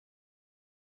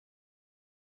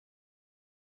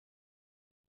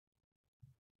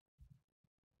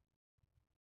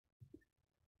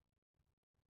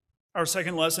Our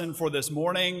second lesson for this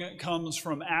morning comes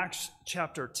from Acts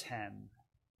chapter 10.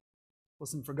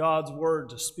 Listen for God's word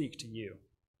to speak to you.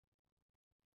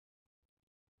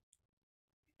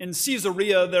 In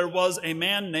Caesarea, there was a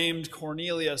man named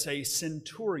Cornelius, a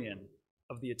centurion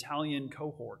of the Italian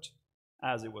cohort,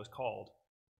 as it was called.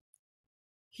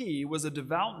 He was a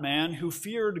devout man who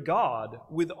feared God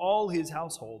with all his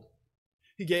household.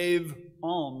 He gave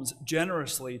alms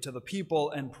generously to the people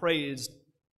and prayed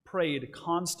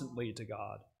constantly to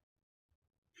God.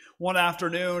 One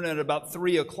afternoon at about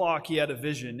 3 o'clock, he had a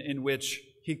vision in which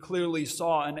he clearly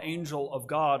saw an angel of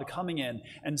God coming in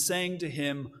and saying to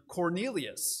him,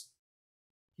 "Cornelius."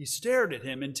 He stared at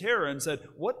him in terror and said,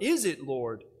 "What is it,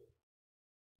 Lord?"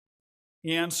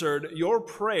 He answered, "Your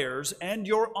prayers and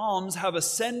your alms have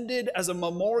ascended as a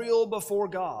memorial before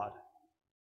God.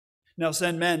 Now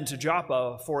send men to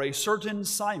Joppa for a certain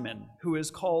Simon who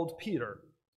is called Peter.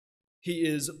 He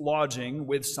is lodging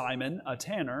with Simon, a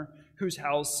tanner, whose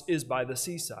house is by the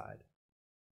seaside."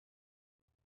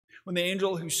 When the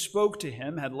angel who spoke to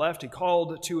him had left, he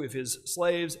called 2 of his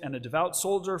slaves and a devout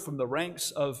soldier from the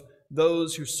ranks of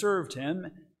those who served him,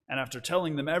 and after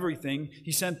telling them everything,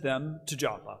 he sent them to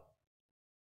Joppa.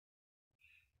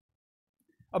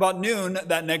 About noon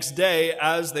that next day,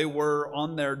 as they were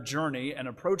on their journey and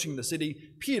approaching the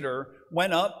city, Peter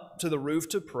went up to the roof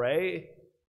to pray.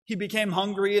 He became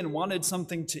hungry and wanted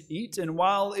something to eat, and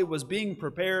while it was being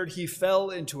prepared, he fell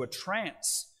into a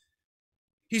trance.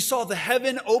 He saw the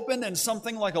heaven open and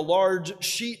something like a large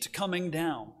sheet coming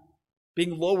down,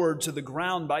 being lowered to the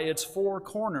ground by its 4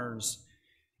 corners.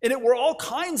 And it were all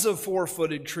kinds of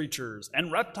 4-footed creatures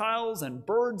and reptiles and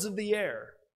birds of the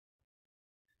air.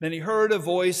 Then he heard a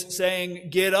voice saying,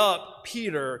 "Get up,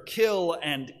 Peter, kill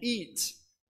and eat."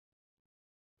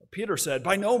 Peter said,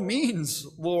 "By no means,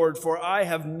 Lord, for I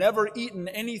have never eaten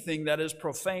anything that is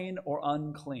profane or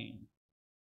unclean."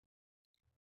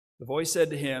 The voice said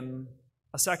to him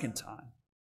a second time,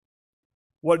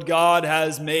 "What God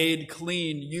has made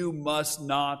clean, you must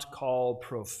not call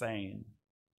profane."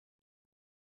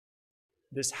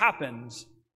 This happened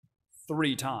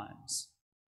 3 times.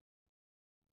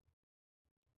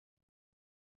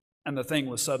 And the thing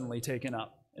was suddenly taken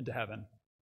up into heaven.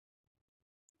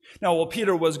 Now, while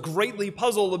Peter was greatly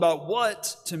puzzled about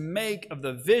what to make of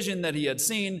the vision that he had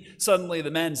seen, suddenly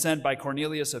the men sent by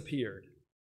Cornelius appeared.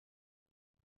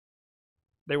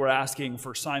 They were asking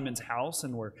for Simon's house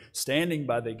and were standing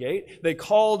by the gate. They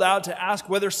called out to ask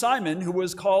whether Simon, who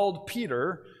was called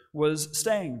Peter, was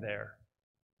staying there.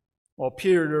 While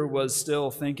Peter was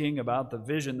still thinking about the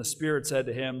vision, the Spirit said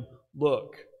to him,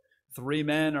 "Look, 3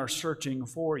 men are searching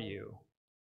for you.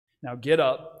 Now get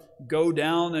up, go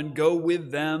down and go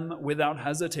with them without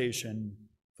hesitation,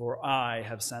 for I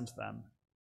have sent them."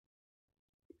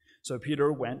 So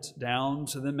Peter went down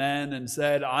to the men and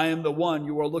said, "I am the one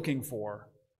you are looking for.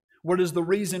 What is the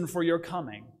reason for your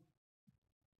coming?"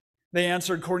 They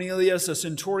answered, "Cornelius, a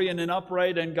centurion, an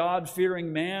upright and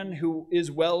God-fearing man who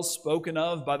is well spoken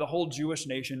of by the whole Jewish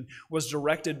nation, was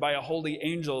directed by a holy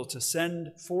angel to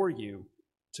send for you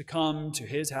to come to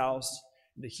his house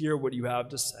and to hear what you have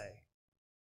to say."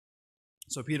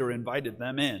 So Peter invited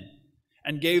them in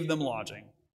and gave them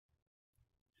lodging.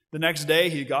 The next day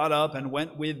he got up and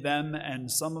went with them, and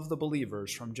some of the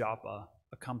believers from Joppa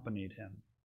accompanied him.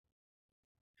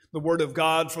 The word of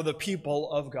God for the people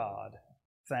of God.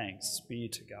 Thanks be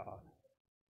to God.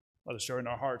 Let us join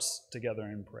our hearts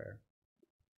together in prayer.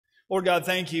 Lord God,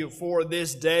 thank you for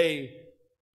this day,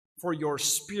 for your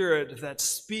Spirit that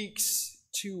speaks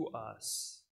to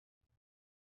us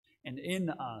and in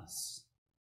us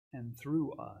and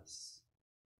through us.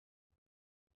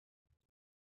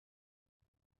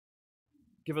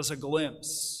 Give us a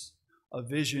glimpse, a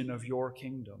vision of your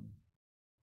kingdom.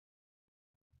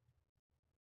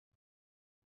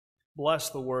 Bless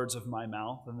the words of my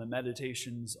mouth and the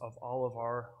meditations of all of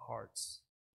our hearts.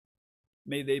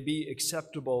 May they be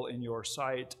acceptable in your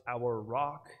sight, our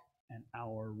rock and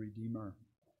our Redeemer.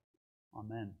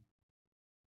 Amen.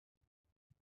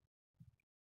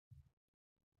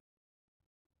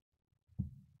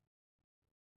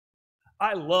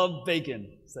 "I love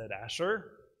bacon," said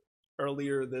Asher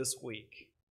earlier this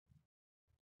week.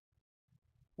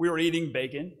 We were eating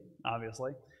bacon,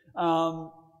 obviously,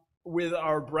 with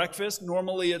our breakfast.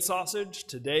 Normally it's sausage.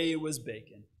 Today it was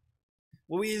bacon.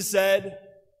 Louise said,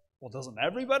 "Well, doesn't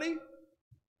everybody?"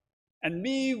 And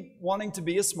me wanting to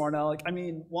be a smart aleck,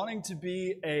 wanting to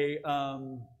be a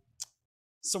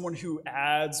someone who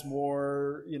adds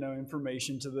more,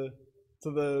 information to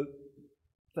the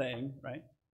thing, right?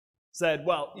 Said,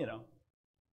 well,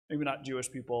 maybe not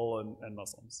Jewish people and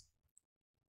Muslims.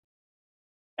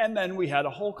 And then we had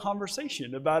a whole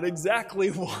conversation about exactly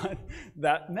what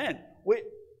that meant. Wait,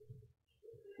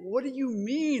 what do you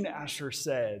mean, Asher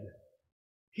said?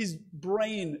 His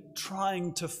brain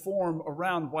trying to form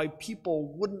around why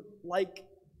people wouldn't like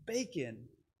bacon.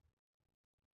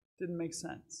 Didn't make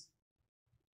sense.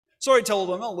 So I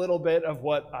told him a little bit of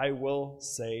what I will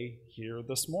say here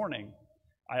this morning.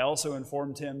 I also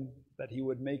informed him that he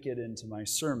would make it into my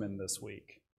sermon this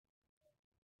week.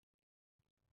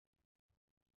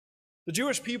 The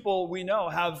Jewish people, we know,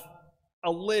 have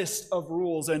a list of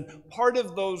rules, and part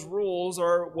of those rules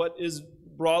are what is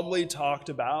broadly talked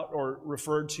about or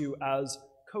referred to as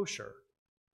kosher.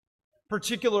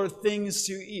 Particular things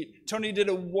to eat. Tony did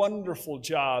a wonderful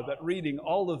job at reading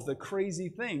all of the crazy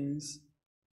things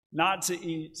not to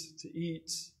eat, to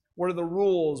eat. What are the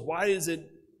rules? Why does it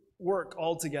work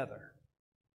all together?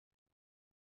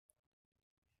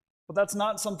 But that's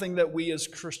not something that we as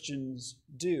Christians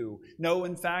do. No,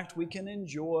 in fact, we can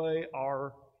enjoy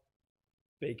our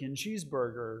bacon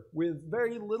cheeseburger with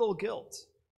very little guilt.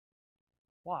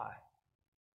 Why?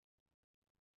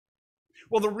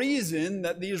 Well, the reason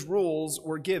that these rules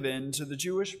were given to the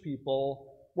Jewish people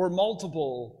were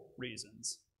multiple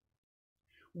reasons.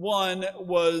 One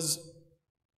was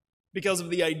because of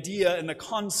the idea and the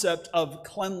concept of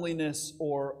cleanliness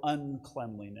or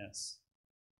uncleanliness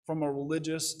from a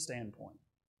religious standpoint.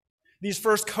 These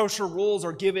first kosher rules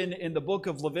are given in the book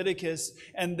of Leviticus,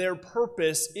 and their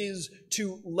purpose is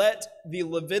to let the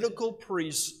Levitical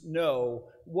priests know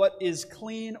what is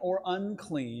clean or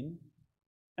unclean.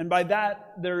 And by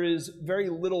that, there is very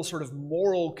little sort of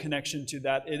moral connection to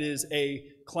that. It is a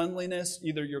cleanliness,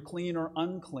 either you're clean or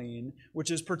unclean, which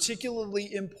is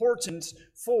particularly important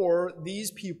for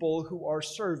these people who are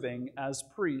serving as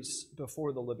priests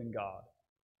before the living God.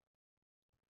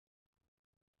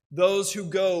 Those who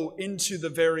go into the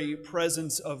very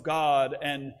presence of God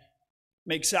and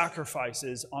make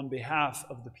sacrifices on behalf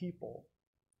of the people.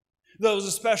 Those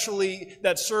especially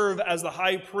that serve as the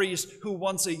high priest who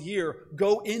once a year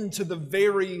go into the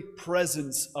very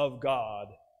presence of God,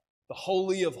 the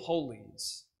Holy of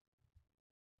Holies,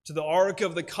 to the Ark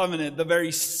of the Covenant, the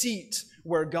very seat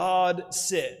where God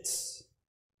sits.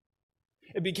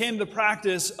 It became the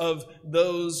practice of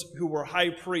those who were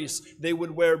high priests. They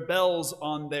would wear bells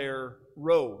on their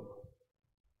robe.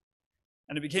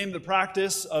 And it became the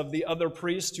practice of the other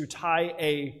priests to tie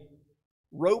a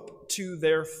rope to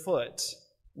their foot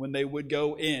when they would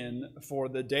go in for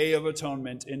the Day of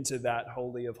Atonement into that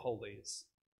Holy of Holies.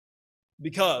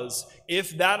 Because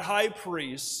if that high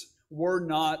priest were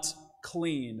not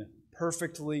clean,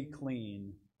 perfectly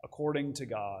clean, according to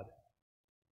God,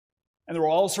 and there were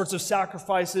all sorts of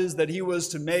sacrifices that he was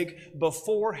to make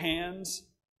beforehand,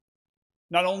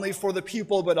 not only for the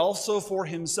people, but also for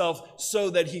himself, so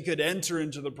that he could enter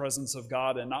into the presence of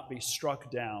God and not be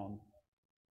struck down.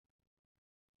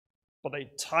 But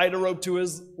they tied a rope to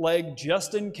his leg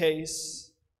just in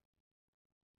case.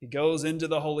 He goes into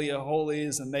the Holy of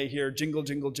Holies and they hear jingle,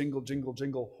 jingle, jingle, jingle,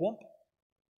 jingle, whoomp.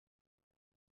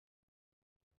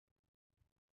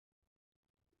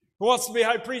 Who wants to be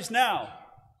high priest now?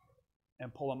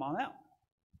 And pull him on out.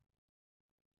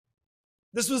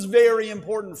 This was very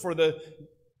important for the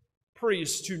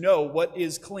priests to know what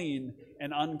is clean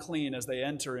and unclean as they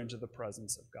enter into the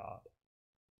presence of God.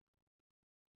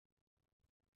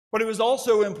 But it was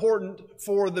also important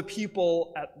for the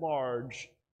people at large.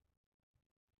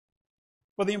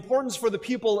 But the importance for the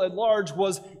people at large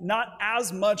was not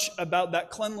as much about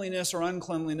that cleanliness or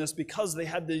uncleanliness because they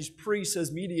had these priests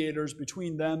as mediators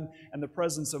between them and the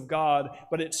presence of God,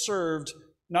 but it served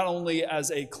not only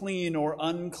as a clean or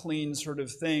unclean sort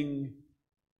of thing,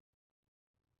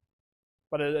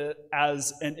 but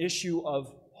as an issue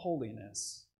of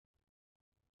holiness.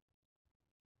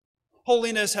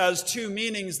 Holiness has two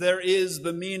meanings. There is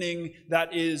the meaning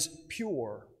that is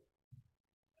pure,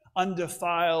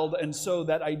 undefiled, and so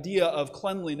that idea of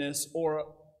cleanliness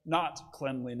or not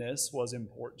cleanliness was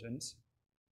important.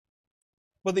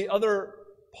 But the other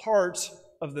part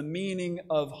of the meaning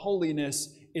of holiness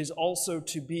is also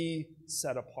to be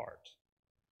set apart,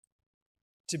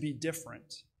 to be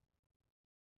different.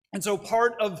 And so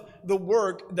part of the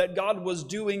work that God was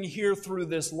doing here through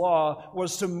this law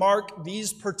was to mark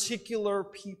these particular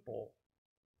people.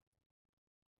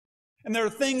 And there are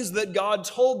things that God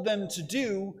told them to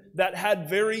do that had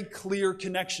very clear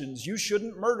connections. You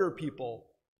shouldn't murder people.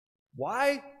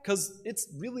 Why? Because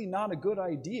it's really not a good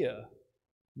idea.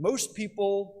 Most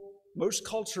people, most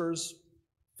cultures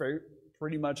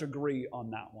pretty much agree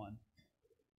on that one.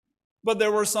 But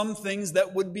there were some things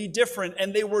that would be different,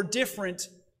 and they were different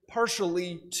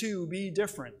partially to be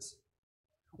different.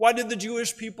 Why did the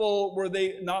Jewish people, were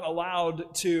they not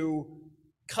allowed to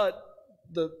cut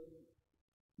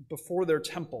before their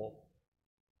temple,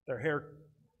 their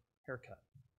haircut,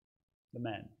 the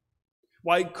men?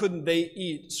 Why couldn't they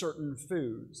eat certain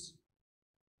foods?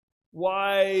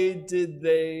 Why did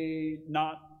they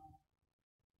not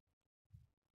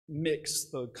mix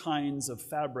the kinds of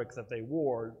fabric that they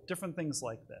wore? Different things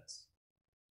like this.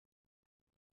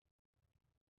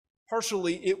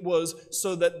 Partially, it was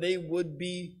so that they would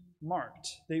be marked.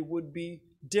 They would be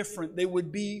different. They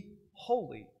would be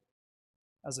holy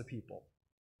as a people.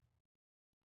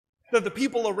 That the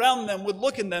people around them would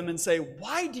look at them and say,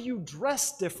 why do you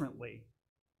dress differently?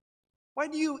 Why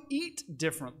do you eat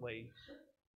differently?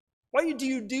 Why do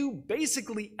you do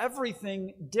basically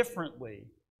everything differently?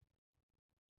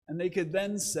 And they could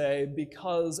then say,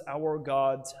 because our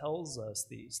God tells us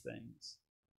these things.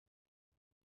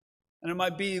 And it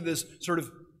might be this sort of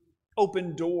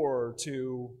open door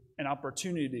to an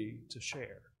opportunity to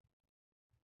share.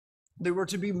 They were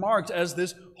to be marked as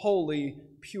this holy,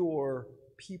 pure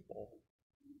people.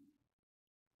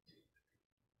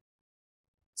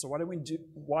 So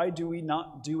why do we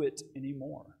not do it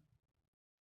anymore?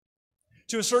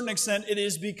 To a certain extent, it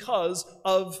is because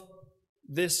of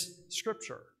this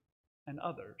scripture and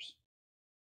others.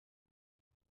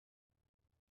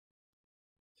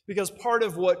 Because part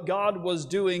of what God was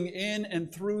doing in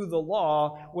and through the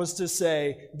law was to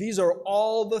say, these are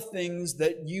all the things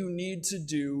that you need to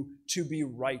do to be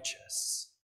righteous.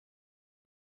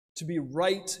 To be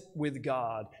right with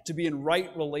God, to be in right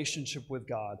relationship with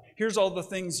God. Here's all the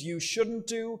things you shouldn't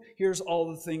do. Here's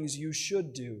all the things you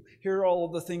should do. Here are all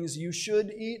the things you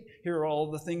should eat. Here are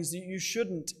all the things that you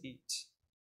shouldn't eat.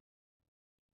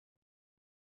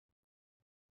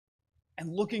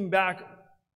 And looking back,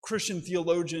 Christian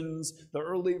theologians,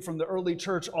 from the early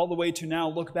church all the way to now,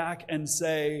 look back and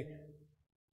say,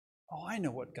 oh, I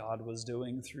know what God was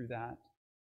doing through that.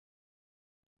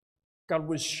 God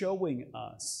was showing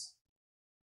us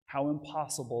how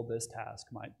impossible this task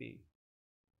might be.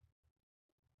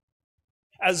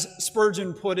 As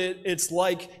Spurgeon put it, it's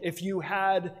like if you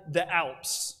had the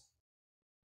Alps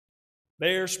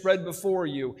there spread before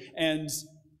you, and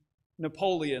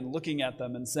Napoleon looking at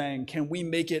them and saying, can we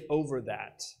make it over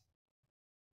that?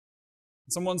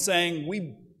 Someone saying,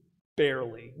 we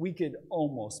could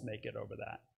almost make it over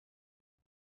that.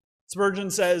 Spurgeon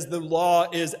says the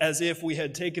law is as if we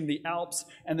had taken the Alps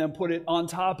and then put it on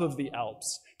top of the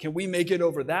Alps. Can we make it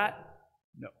over that?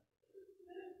 No.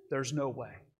 There's no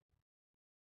way.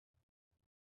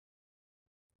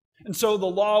 And so the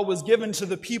law was given to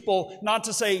the people not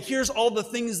to say, here's all the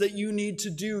things that you need to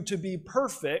do to be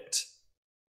perfect,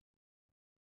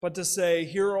 but to say,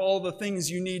 here are all the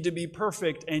things you need to be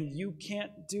perfect, and you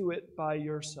can't do it by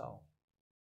yourself.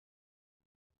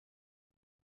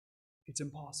 It's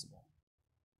impossible.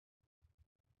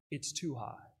 It's too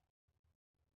high.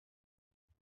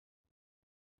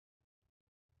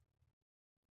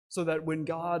 So that when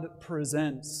God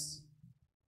presents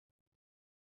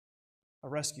a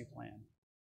rescue plan,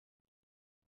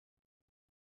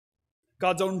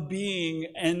 God's own being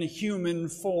and human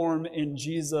form in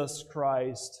Jesus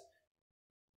Christ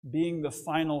being the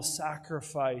final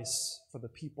sacrifice for the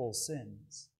people's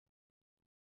sins,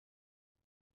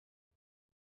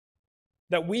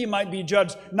 that we might be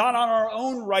judged not on our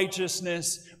own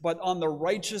righteousness, but on the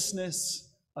righteousness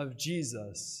of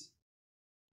Jesus.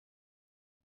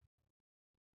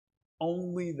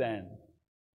 Only then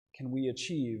can we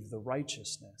achieve the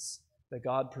righteousness that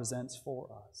God presents for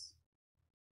us.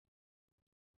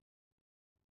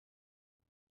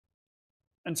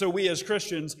 And so we as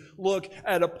Christians look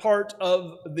at a part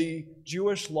of the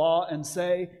Jewish law and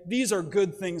say, these are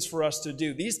good things for us to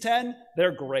do. These 10,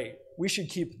 they're great. We should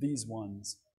keep these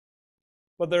ones.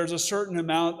 But there's a certain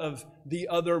amount of the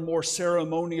other more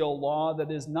ceremonial law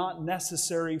that is not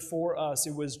necessary for us.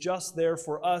 It was just there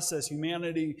for us as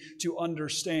humanity to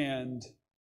understand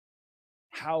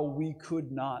how we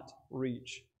could not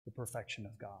reach the perfection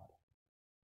of God.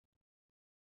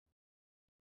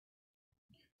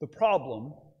 The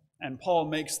problem, and Paul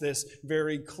makes this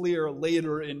very clear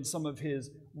later in some of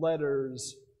his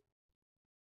letters,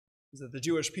 is that the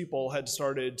Jewish people had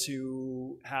started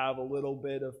to have a little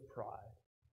bit of pride.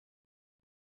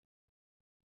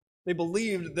 They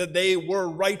believed that they were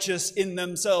righteous in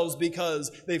themselves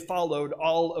because they followed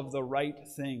all of the right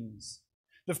things.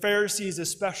 The Pharisees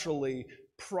especially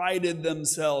prided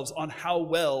themselves on how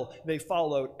well they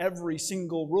followed every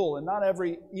single rule. And not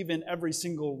even every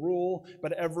single rule,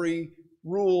 but every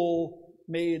rule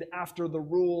made after the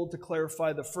rule to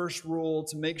clarify the first rule,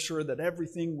 to make sure that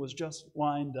everything was just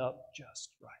lined up just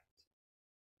right.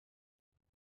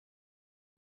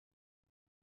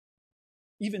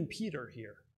 even Peter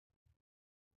here.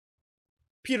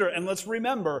 Peter, and let's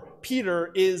remember,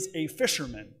 Peter is a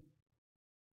fisherman.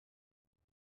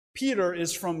 Peter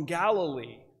is from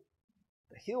Galilee,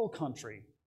 the hill country.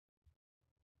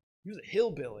 He was a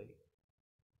hillbilly.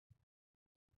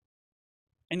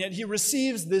 And yet he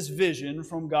receives this vision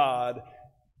from God.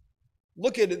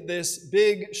 Look at this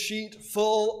big sheet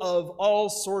full of all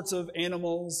sorts of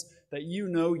animals that you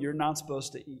know you're not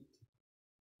supposed to eat.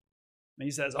 And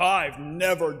he says, I've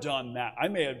never done that. I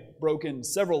may have broken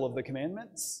several of the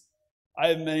commandments.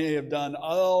 I may have done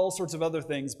all sorts of other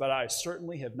things, but I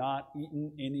certainly have not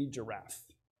eaten any giraffe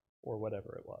or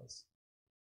whatever it was.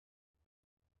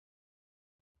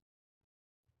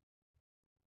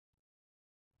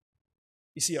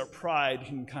 You see, our pride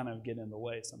can kind of get in the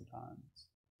way sometimes.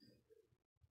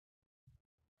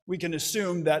 We can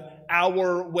assume that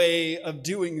our way of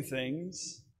doing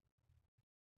things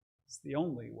is the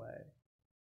only way.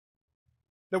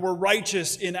 That we're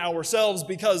righteous in ourselves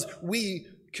because we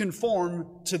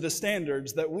conform to the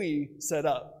standards that we set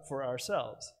up for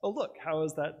ourselves. Oh, look, how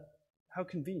is that? How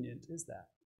convenient is that?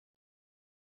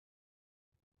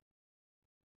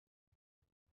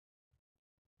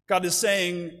 God is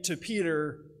saying to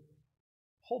Peter,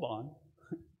 hold on.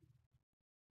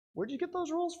 Where'd you get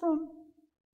those rules from?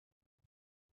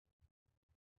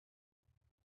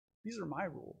 These are my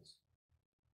rules.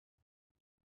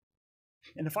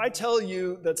 And if I tell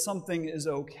you that something is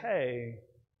okay,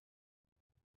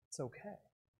 it's okay.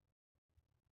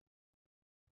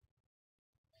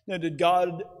 Now, did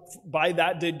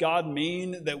God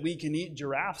mean that we can eat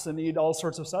giraffes and eat all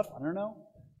sorts of stuff? I don't know.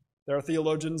 There are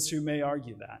theologians who may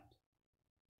argue that.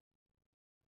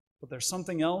 But there's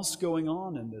something else going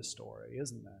on in this story,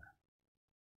 isn't there?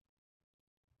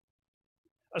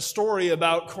 A story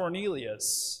about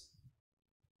Cornelius.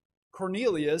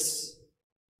 Cornelius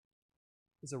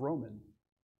is a Roman.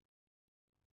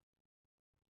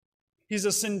 He's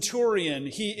a centurion.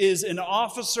 He is an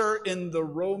officer in the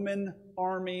Roman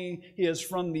army. He is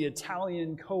from the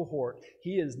Italian cohort.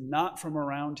 He is not from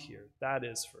around here, that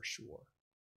is for sure.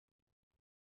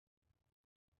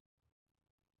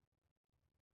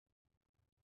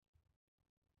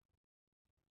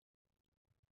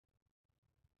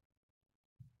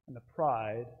 And the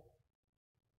pride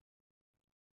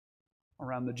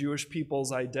around the Jewish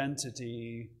people's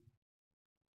identity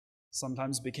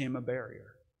sometimes became a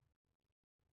barrier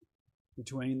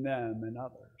between them and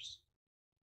others.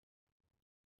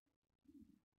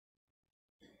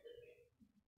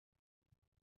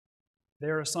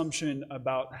 Their assumption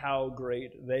about how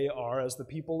great they are as the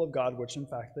people of God, which in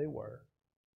fact they were,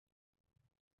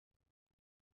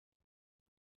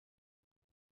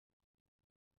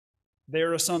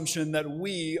 their assumption that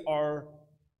we are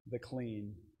the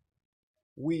clean,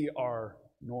 we are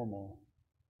normal,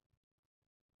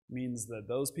 means that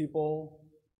those people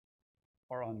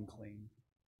are unclean.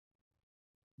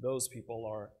 Those people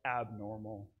are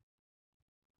abnormal.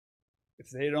 If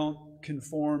they don't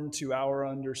conform to our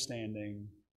understanding,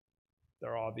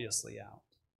 they're obviously out.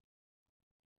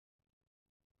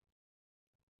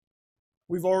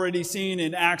 We've already seen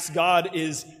in Acts, God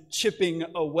is chipping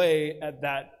away at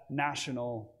that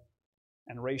national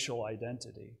and racial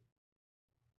identity.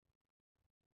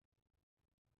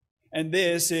 And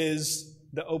this is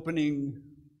the opening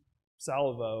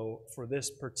salvo for this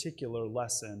particular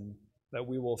lesson that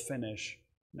we will finish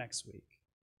next week.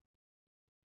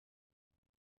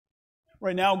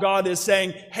 Right now, God is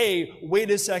saying, hey, wait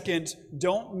a second,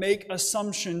 don't make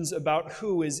assumptions about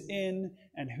who is in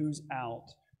and who's out,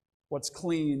 what's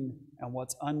clean and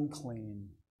what's unclean,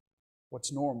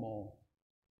 what's normal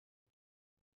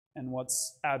and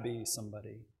what's Abby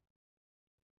somebody.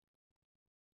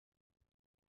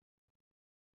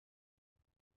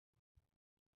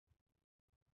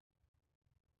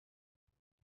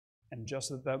 And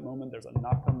just at that moment, there's a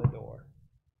knock on the door.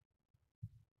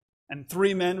 And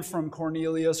 3 men from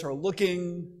Cornelius are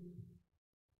looking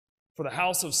for the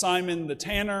house of Simon the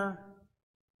tanner,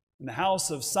 and the house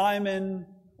of Simon,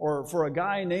 or for a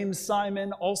guy named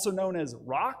Simon, also known as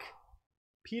Rock,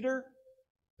 Peter,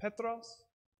 Petros.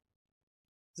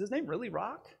 Is his name really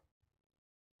Rock?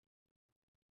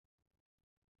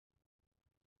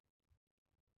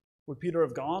 Would Peter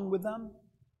have gone with them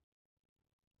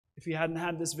if he hadn't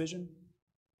had this vision?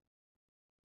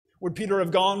 Would Peter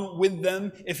have gone with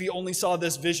them if he only saw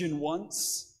this vision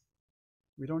once?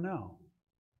 We don't know.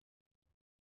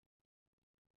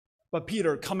 But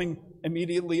Peter, coming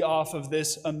immediately off of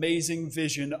this amazing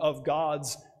vision of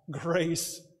God's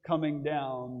grace coming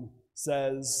down,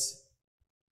 says,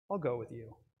 I'll go with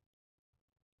you.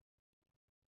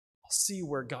 I'll see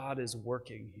where God is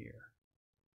working here.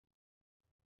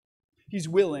 He's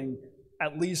willing,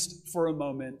 at least for a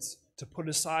moment, to put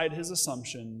aside his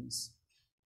assumptions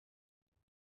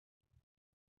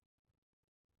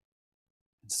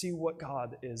and see what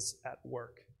God is at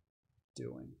work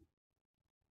doing.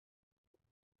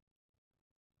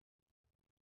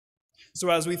 So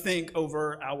as we think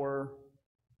over our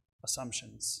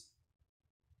assumptions,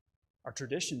 our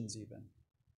traditions even,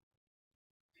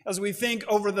 as we think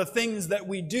over the things that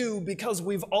we do because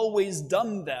we've always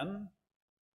done them,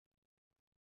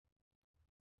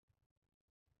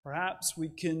 perhaps we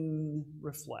can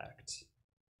reflect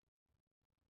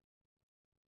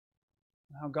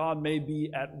on how God may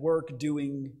be at work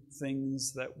doing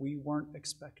things that we weren't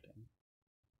expecting.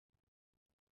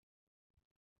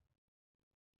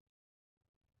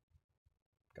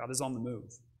 God is on the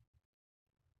move.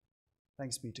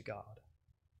 Thanks be to God.